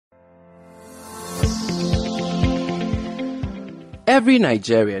Every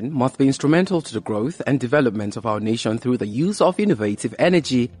Nigerian must be instrumental to the growth and development of our nation through the use of innovative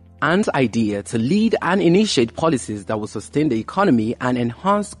energy and idea to lead and initiate policies that will sustain the economy and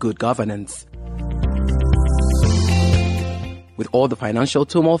enhance good governance. With all the financial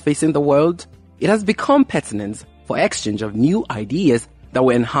turmoil facing the world, it has become pertinent for exchange of new ideas that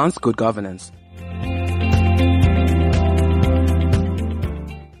will enhance good governance.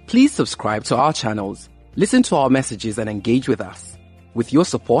 Please subscribe to our channels, listen to our messages and engage with us. With your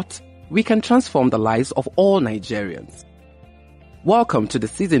support, we can transform the lives of all Nigerians. Welcome to the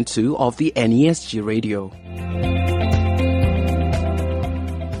Season 2 of the NESG Radio.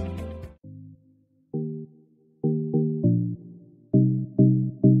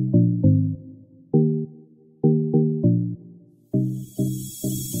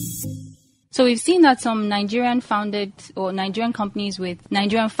 So we've seen that some Nigerian founded or Nigerian companies with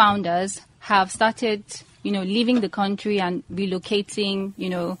Nigerian founders have started, leaving the country and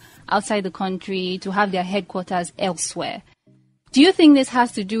relocating, outside the country to have their headquarters elsewhere. Do you think this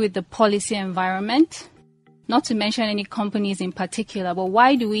has to do with the policy environment? Not to mention any companies in particular, but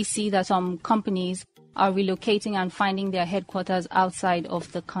why do we see that some companies are relocating and finding their headquarters outside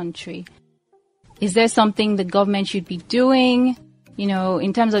of the country? Is there something the government should be doing?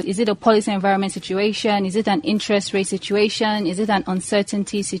 In terms of, is it a policy environment situation? Is it an interest rate situation? Is it an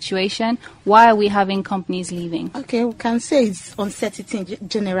uncertainty situation? Why are we having companies leaving? Okay, we can say it's uncertainty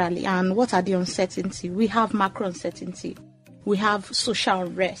generally. And what are the uncertainty? We have macro uncertainty. We have social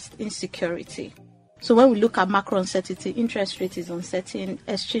unrest, insecurity. So when we look at macro uncertainty, interest rate is uncertain,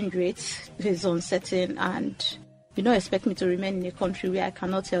 exchange rate is uncertain, and you don't expect me to remain in a country where I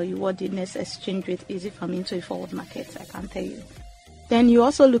cannot tell you what the next exchange rate is if I'm into a forward market. I can't tell you. Then you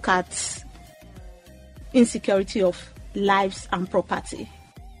also look at insecurity of lives and property.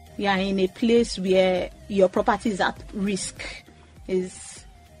 You are in a place where your property is at risk.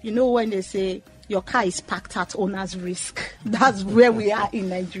 When they say your car is parked at owner's risk, that's where we are in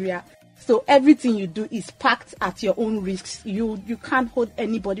Nigeria. So everything you do is parked at your own risks. You can't hold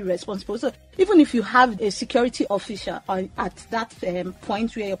anybody responsible. So even if you have a security officer at that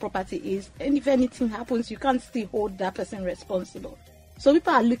point where your property is, and if anything happens, you can't still hold that person responsible. So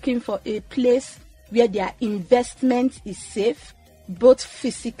people are looking for a place where their investment is safe, both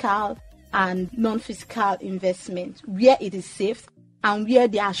physical and non-physical investment, where it is safe and where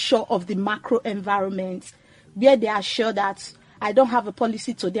they are sure of the macro environment, where they are sure that I don't have a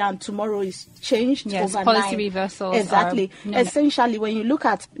policy today and tomorrow is changed overnight. Policy reversals. Exactly. Essentially, when you look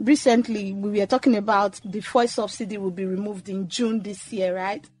at recently, we were talking about the fuel subsidy will be removed in June this year,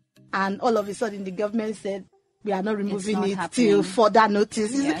 right? And all of a sudden the government said, we are not removing it till further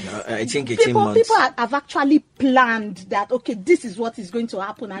notice. Yes. I think 18 months. People have actually planned that, okay, this is what is going to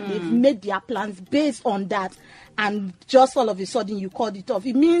happen, and they've made their plans based on that. And just all of a sudden, you called it off.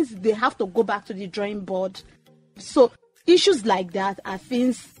 It means they have to go back to the drawing board. So issues like that are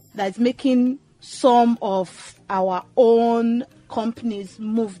things that's making some of our own companies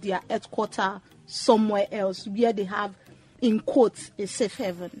move their headquarters somewhere else where they have, in quotes, a safe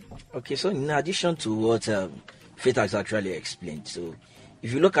haven. Okay, so in addition to what Faith has actually explained, so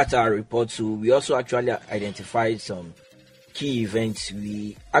if you look at our report, so we also actually identified some key events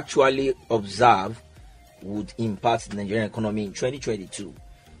we actually observe would impact the Nigerian economy in 2022.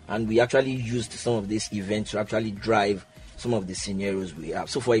 And we actually used some of these events to actually drive some of the scenarios we have.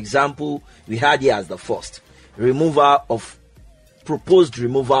 So for example, we had here as the first, proposed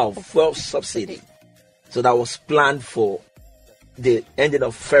removal of fuel subsidy. So that was planned for the ending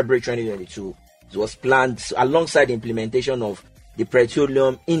of February 2022. It was planned alongside the implementation of the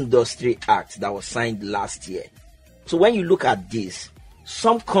Petroleum Industry Act that was signed last year. So when you look at this,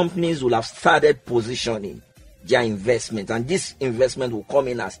 some companies will have started positioning their investment, and this investment will come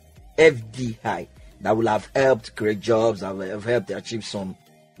in as FDI that will have helped create jobs, have helped achieve some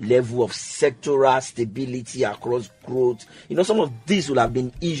level of sectoral stability across growth. Some of these will have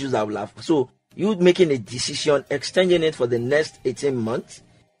been issues that will have. So you making a decision, extending it for the next 18 months,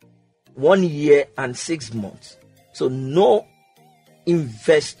 1 year and 6 months. So no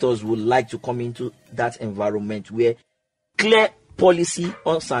investors would like to come into that environment where clear policy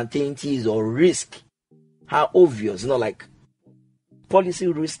uncertainties or risk are obvious. Like policy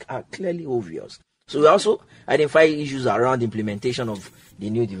risks are clearly obvious. So we also identify issues around implementation of the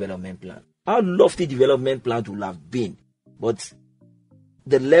new development plan. How lofty development plan will have been, but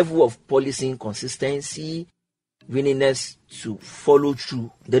the level of policy inconsistency, willingness to follow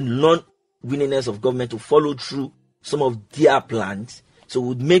through, the non-willingness of government to follow through some of their plans, so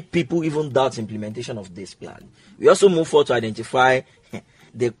would make people even doubt implementation of this plan. We also move forward to identify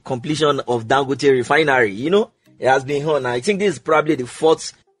the completion of Dangote refinery. It has been on. I think this is probably the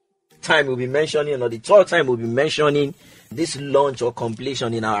fourth time we'll be mentioning, or the third time we'll be mentioning this launch or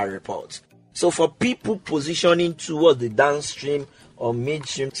completion in our report. So for people positioning towards the downstream or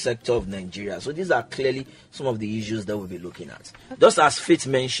midstream sector of Nigeria, so these are clearly some of the issues that we'll be looking at. Just as Faith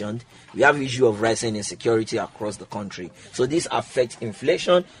mentioned, we have issue of rising insecurity across the country. So this affects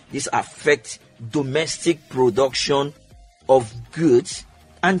inflation, this affects domestic production of goods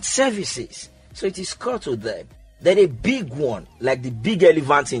and services. So it is cut to them. Then a big one, like the big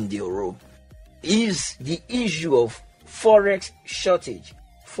elephant in the room, is the issue of forex shortage,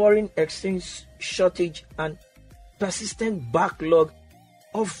 foreign exchange shortage, and persistent backlog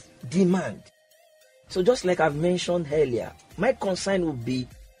of demand. So just like I've mentioned earlier, my concern would be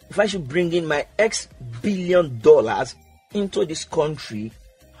if I should bring in my X billion dollars into this country,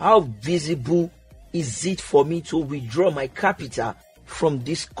 how visible is it for me to withdraw my capital from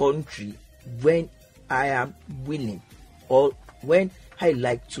this country when I am willing or when I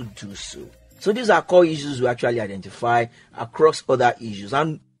like to do so? So these are core issues we actually identify across other issues.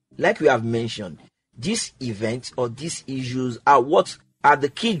 And like we have mentioned, these events or these issues are what are the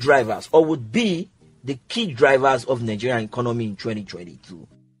key drivers or would be the key drivers of Nigerian economy in 2022.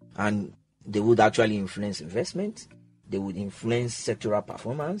 And they would actually influence investment. They would influence sectoral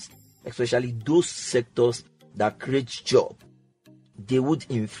performance, especially those sectors that create jobs. They would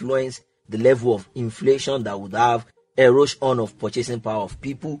influence the level of inflation that would have erosion of purchasing power of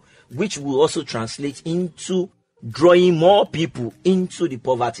people, which will also translate into drawing more people into the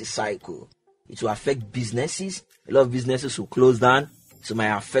poverty cycle. It will affect businesses. A lot of businesses will close down. So it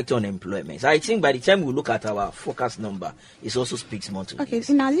might affect unemployment. So I think by the time we look at our forecast number, it also speaks more to this.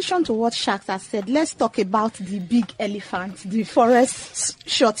 In addition to what Shaks has said, let's talk about the big elephant, the forest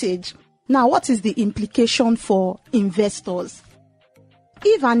shortage. Now, what is the implication for investors?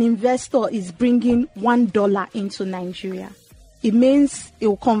 If an investor is bringing $1 into Nigeria, it means it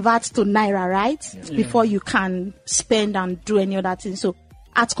will convert to Naira, right? Yeah. Before you can spend and do any other thing. So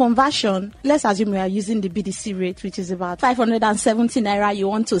at conversion, let's assume we are using the BDC rate, which is about 570 Naira. You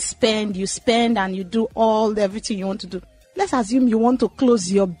want to spend, you spend and you do everything you want to do. Let's assume you want to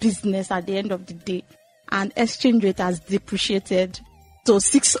close your business at the end of the day and exchange rate has depreciated to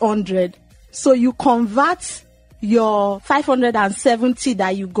 600. So you convert your 570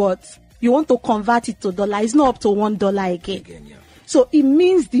 that you got, you want to convert it to dollar. It's not up to $1 again. Yeah. So it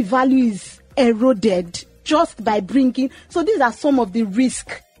means the value is eroded just by bringing. So these are some of the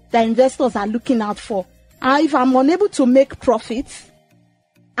risks that investors are looking out for. If I'm unable to make profits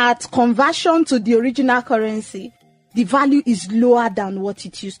at conversion to the original currency, the value is lower than what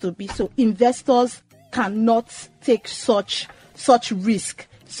it used to be. So investors cannot take such risk,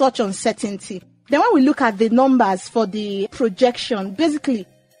 such uncertainty. Then when we look at the numbers for the projection, basically,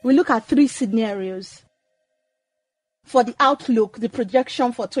 we look at three scenarios. For the outlook, the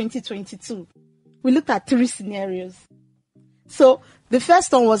projection for 2022, we looked at three scenarios. So the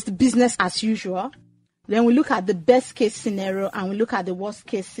first one was the business as usual. Then we look at the best case scenario and we look at the worst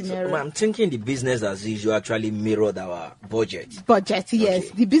case scenario. So, I'm thinking the business as usual actually mirrored our budget. Budget, yes.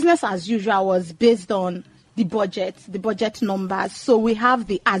 Okay. The business as usual was based on the budget numbers. So we have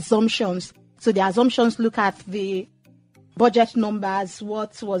the assumptions. So the assumptions look at the budget numbers.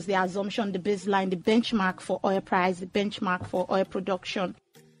 What was the assumption, the baseline, the benchmark for oil price, the benchmark for oil production,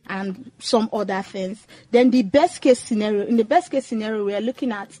 and some other things. Then the best case scenario. In the best case scenario, we are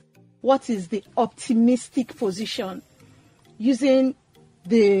looking at what is the optimistic position using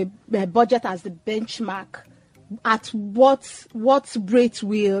the budget as the benchmark. At what rate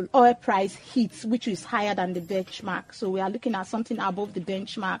will oil price hit, which is higher than the benchmark? So we are looking at something above the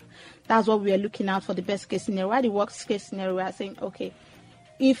benchmark. That's what we are looking at for the best case scenario. While the worst case scenario, we are saying, okay,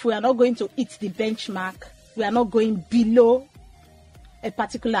 if we are not going to hit the benchmark, we are not going below a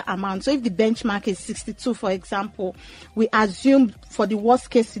particular amount. So if the benchmark is 62, for example, we assume for the worst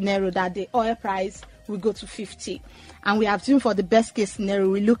case scenario that the oil price will go to 50. And we assume for the best case scenario,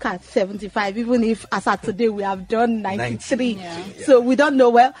 we look at 75, even if as of today we have done 93. Yeah. So we don't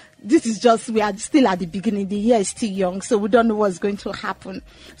know, well, this is just, we are still at the beginning. The year is still young, so we don't know what's going to happen.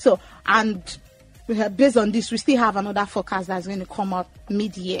 So, and based on this, we still have another forecast that's going to come up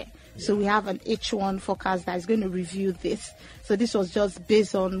mid-year. Yeah. So we have an H1 forecast that is going to review this. So this was just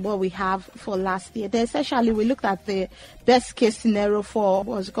based on what we have for last year. Then essentially we looked at the best case scenario for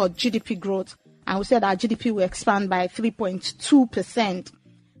what's called GDP growth. And we said our GDP will expand by 3.2%.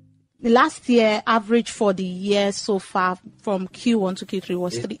 The last year average for the year so far from Q1 to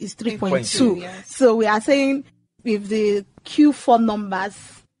Q3 is 3.2. Yes. So we are saying if the Q4 numbers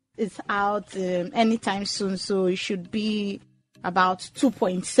is out anytime soon, so it should be about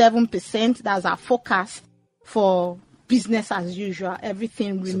 2.7%. That's our forecast for business as usual.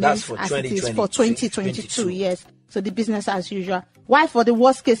 Everything remains as it is for 2022. Yes. So the business as usual. Why for the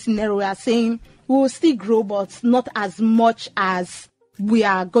worst case scenario, we are saying we will still grow, but not as much as we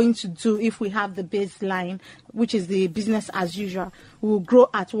are going to do if we have the baseline, which is the business as usual. We will grow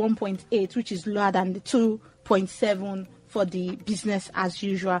at 1.8, which is lower than the 2.7 for the business as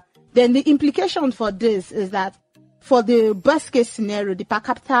usual. Then the implication for this is that for the best case scenario, the per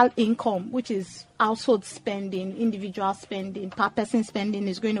capita income, which is household spending, individual spending, per person spending,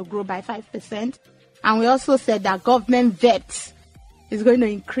 is going to grow by 5%. And we also said that government debt is going to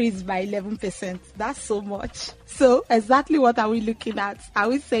increase by 11%. That's so much. So exactly what are we looking at? Are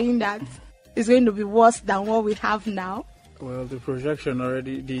we saying that it's going to be worse than what we have now? Well, the projection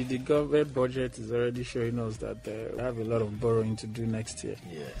already, the government budget is already showing us that we have a lot of borrowing to do next year.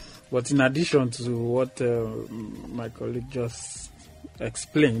 Yes. But in addition to what my colleague just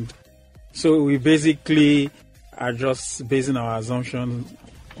explained, so we basically are just basing our assumptions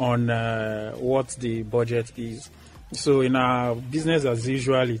on what the budget is. So in our business as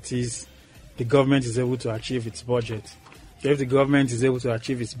usual, it is the government is able to achieve its budget. If the government is able to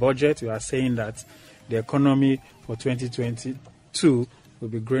achieve its budget, we are saying that the economy for 2022 will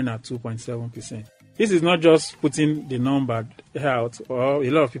be growing at 2.7%. This is not just putting the number out, or a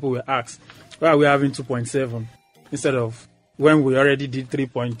lot of people will ask, why are we having 2.7 instead of when we already did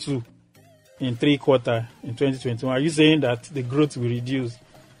 3.2 in 3 quarters in 2021? Are you saying that the growth will reduce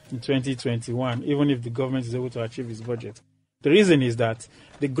in 2021, even if the government is able to achieve its budget? The reason is that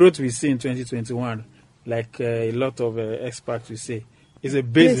the growth we see in 2021, like a lot of experts will say, is a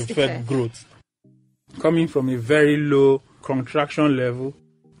base effect growth, coming from a very low contraction level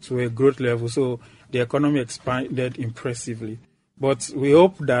to a growth level. So the economy expanded impressively. But we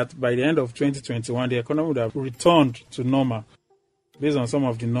hope that by the end of 2021, the economy would have returned to normal based on some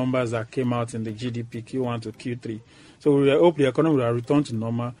of the numbers that came out in the GDP Q1 to Q3. So we hope the economy will have returned to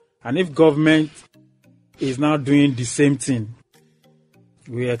normal. And if government is now doing the same thing,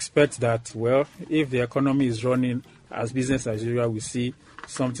 we expect that, well, if the economy is running as business as usual, we see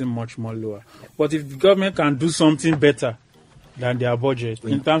something much more lower. But if the government can do something better than their budget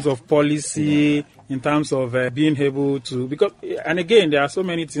in terms of policy, in terms of being able to, because, and again, there are so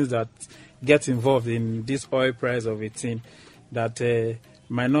many things that get involved in this oil price of 18 that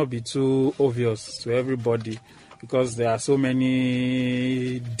might not be too obvious to everybody, because there are so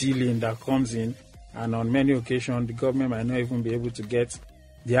many dealing that comes in, and on many occasions the government might not even be able to get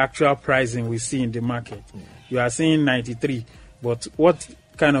the actual pricing we see in the market. You are seeing 93, but what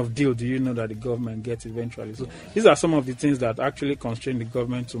kind of deal do you know that the government gets eventually? So these are some of the things that actually constrain the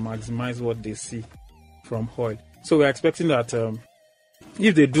government to maximize what they see from oil. So we're expecting that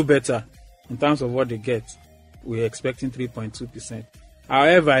if they do better in terms of what they get, we're expecting 3.2%.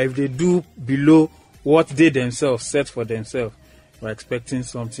 However, if they do below what they themselves set for themselves, we're expecting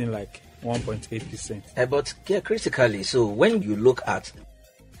something like 1.8%. But critically, so when you look at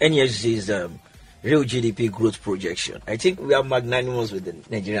NSG's real GDP growth projection, I think we are magnanimous with the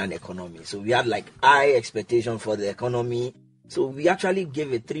Nigerian economy. So we had like high expectation for the economy. So we actually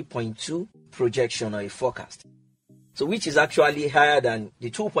gave a 3.2 projection or a forecast. So which is actually higher than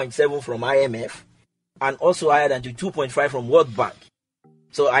the 2.7 from IMF and also higher than the 2.5 from World Bank.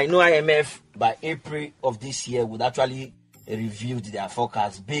 So I know IMF by April of this year would actually review their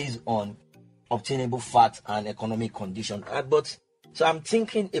forecast based on obtainable facts and economic condition. But so I'm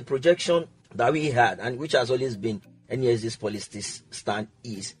thinking a projection that we had, and which has always been NSG's policy stand,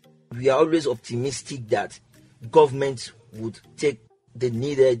 is we are always optimistic that government would take the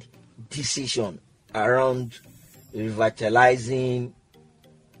needed decision around revitalizing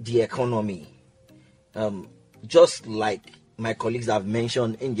the economy. Just like my colleagues have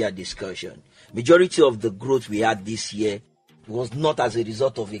mentioned in their discussion, majority of the growth we had this year was not as a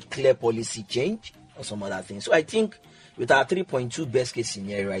result of a clear policy change or some other things. So I think with our 3.2 best case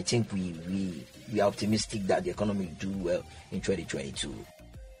scenario, I think we are optimistic that the economy will do well in 2022.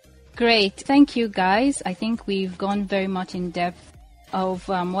 Great. Thank you, guys. I think we've gone very much in depth of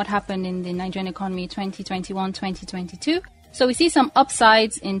what happened in the Nigerian economy 2021-2022. So we see some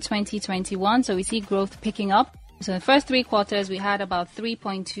upsides in 2021. So we see growth picking up. So in the first 3 quarters, we had about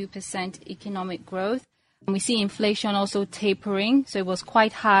 3.2% economic growth. And we see inflation also tapering. So it was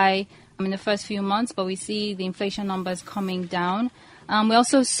quite high in the first few months, but we see the inflation numbers coming down. We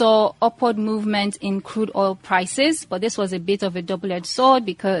also saw upward movement in crude oil prices, but this was a bit of a double-edged sword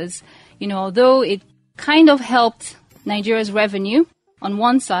because, although it kind of helped Nigeria's revenue on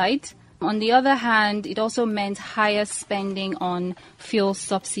one side, on the other hand, it also meant higher spending on fuel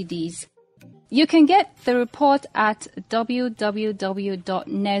subsidies. You can get the report at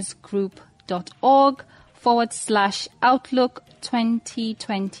www.nesgroup.org www.nesgrid.org/outlook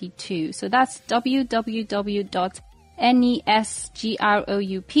 2022. So that's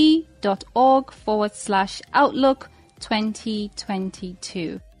www.nesgroup.org/outlook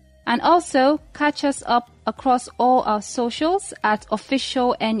 2022. And also catch us up across all our socials at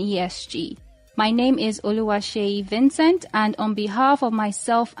official NESG. My name is Oluwaseyi Vincent, and on behalf of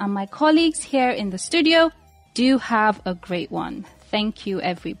myself and my colleagues here in the studio, do have a great one. Thank you,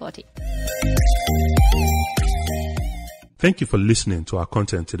 everybody. Thank you for listening to our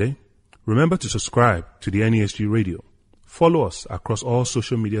content today. Remember to subscribe to the NESG Radio. Follow us across all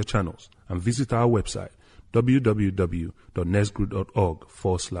social media channels and visit our website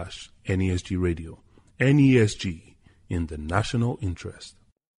www.nesgrid.org/NESG Radio. NESG, in the national interest.